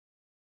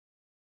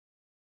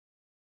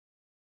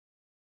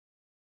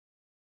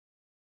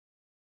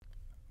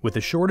With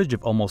a shortage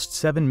of almost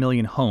 7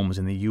 million homes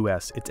in the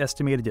U.S., it's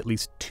estimated at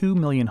least 2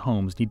 million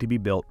homes need to be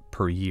built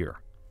per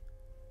year.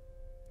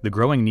 The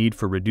growing need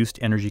for reduced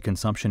energy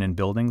consumption in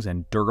buildings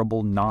and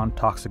durable,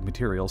 non-toxic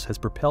materials has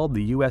propelled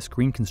the U.S.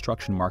 green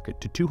construction market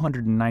to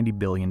 $290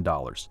 billion,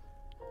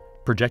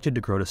 projected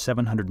to grow to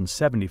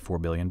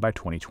 $774 billion by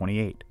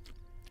 2028.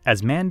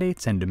 As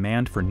mandates and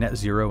demand for net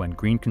zero and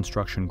green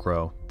construction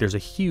grow, there's a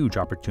huge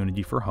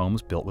opportunity for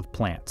homes built with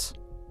plants.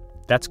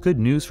 That's good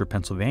news for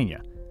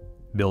Pennsylvania.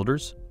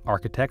 Builders,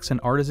 architects, and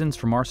artisans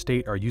from our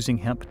state are using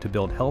hemp to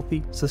build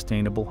healthy,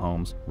 sustainable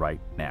homes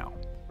right now.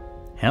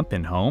 Hemp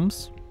in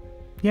homes?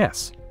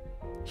 Yes.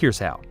 Here's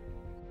how.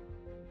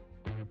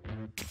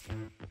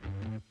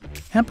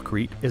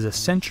 Hempcrete is a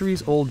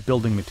centuries-old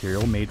building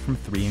material made from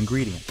 3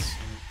 ingredients: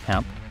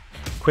 hemp,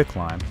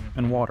 quicklime,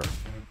 and water.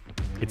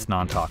 It's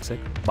non-toxic,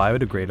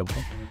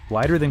 biodegradable,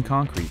 lighter than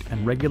concrete,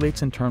 and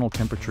regulates internal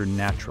temperature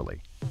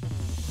naturally.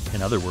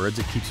 In other words,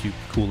 it keeps you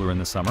cooler in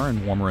the summer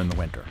and warmer in the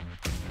winter.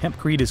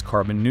 Hempcrete is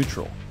carbon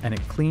neutral, and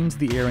it cleans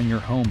the air in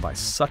your home by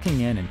sucking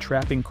in and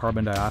trapping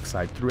carbon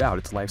dioxide throughout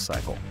its life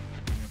cycle.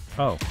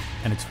 Oh,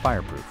 and it's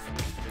fireproof.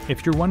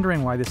 If you're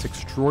wondering why this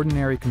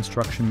extraordinary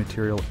construction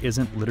material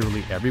isn't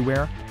literally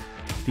everywhere,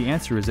 the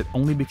answer is it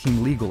only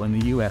became legal in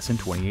the US in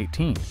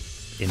 2018.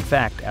 In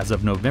fact, as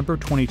of November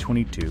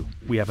 2022,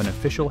 we have an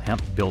official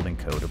hemp building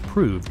code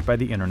approved by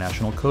the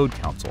International Code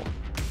Council,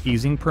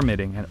 easing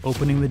permitting and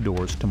opening the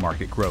doors to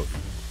market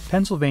growth.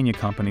 Pennsylvania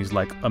companies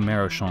like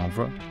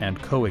Americhanvre and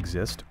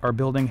Coexist are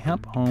building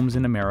hemp homes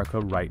in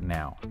America right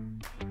now.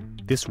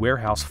 This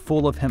warehouse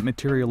full of hemp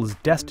material is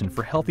destined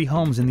for healthy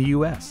homes in the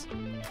US.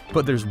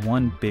 But there's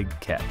one big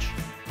catch.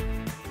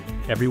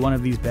 Every one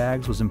of these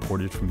bags was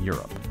imported from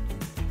Europe.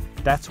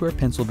 That's where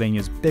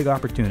Pennsylvania's big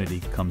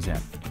opportunity comes in.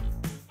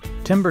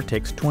 Timber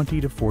takes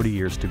 20 to 40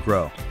 years to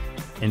grow.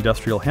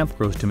 Industrial hemp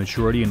grows to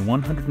maturity in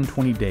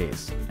 120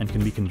 days and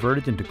can be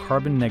converted into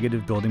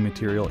carbon-negative building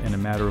material in a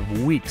matter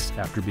of weeks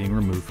after being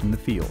removed from the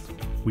field.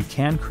 We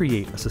can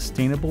create a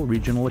sustainable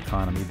regional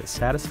economy that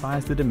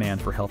satisfies the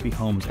demand for healthy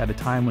homes at a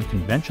time when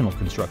conventional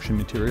construction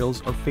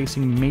materials are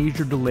facing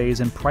major delays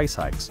and price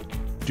hikes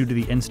due to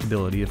the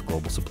instability of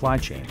global supply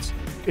chains.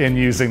 In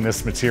using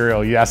this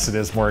material, yes, it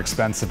is more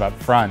expensive up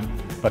front,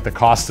 but the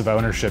cost of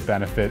ownership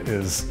benefit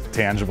is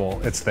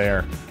tangible. It's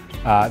there.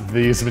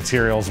 These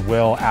materials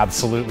will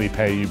absolutely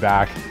pay you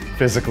back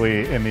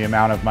physically in the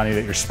amount of money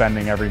that you're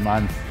spending every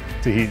month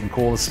to heat and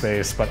cool the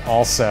space, but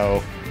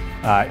also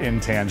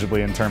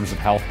intangibly in terms of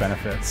health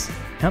benefits.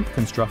 Hemp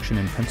construction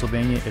in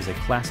Pennsylvania is a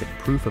classic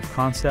proof of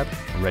concept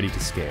ready to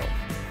scale.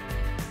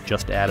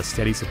 Just add a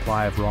steady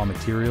supply of raw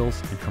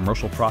materials and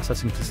commercial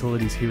processing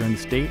facilities here in the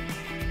state,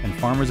 and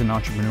farmers and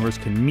entrepreneurs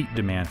can meet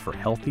demand for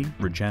healthy,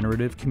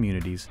 regenerative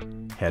communities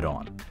head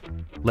on.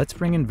 Let's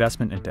bring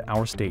investment into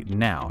our state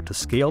now to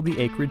scale the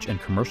acreage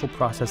and commercial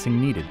processing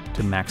needed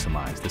to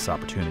maximize this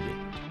opportunity.